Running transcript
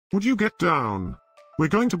Would you get down? We're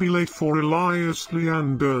going to be late for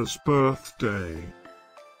Elias-Leander's birthday.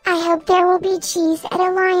 I hope there will be cheese at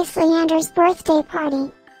Elias-Leander's birthday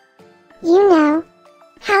party. You know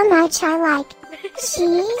how much I like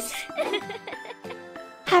cheese.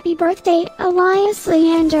 Happy birthday,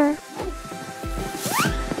 Elias-Leander.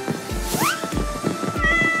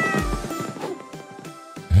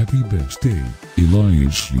 Happy birthday,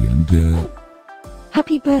 Elias-Leandер.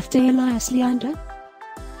 Happy birthday, Elias-Leander.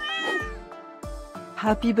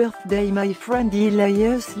 Happy birthday, my friend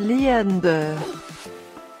Elias-Leandер.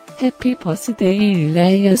 Happy birthday,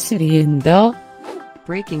 Elias-Leander.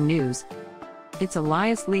 Breaking news. It's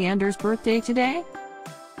Elias-Leander's birthday today?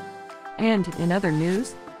 And in other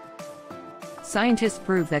news, scientists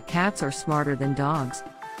prove that cats are smarter than dogs.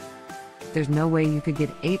 There's no way you could get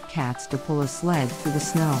 8 cats to pull a sled through the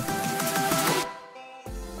snow.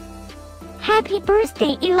 Happy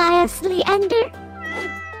birthday, Elias-Leander.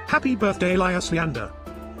 Happy birthday, Elias-Leander.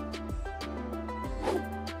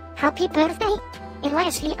 Happy birthday,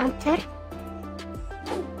 Elias-Leander.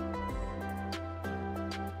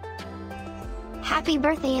 Happy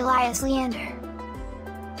birthday, Elias-Leander.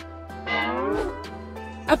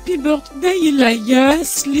 Happy birthday,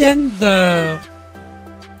 Elias-Leander.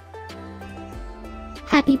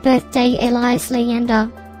 Happy birthday,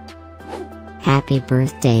 Elias-Leander. Happy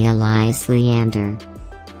birthday, Elias-Leander.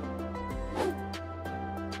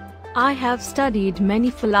 I have studied many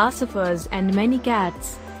philosophers and many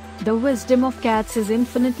cats. The wisdom of cats is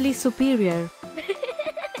infinitely superior.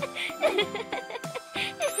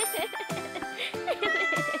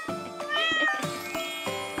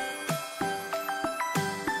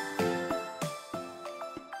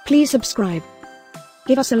 Please subscribe,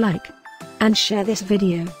 give us a like, and share this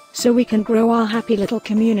video, so we can grow our happy little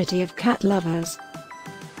community of cat lovers.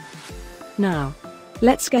 Now,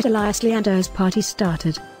 let's get Elias-Leander's party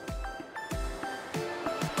started.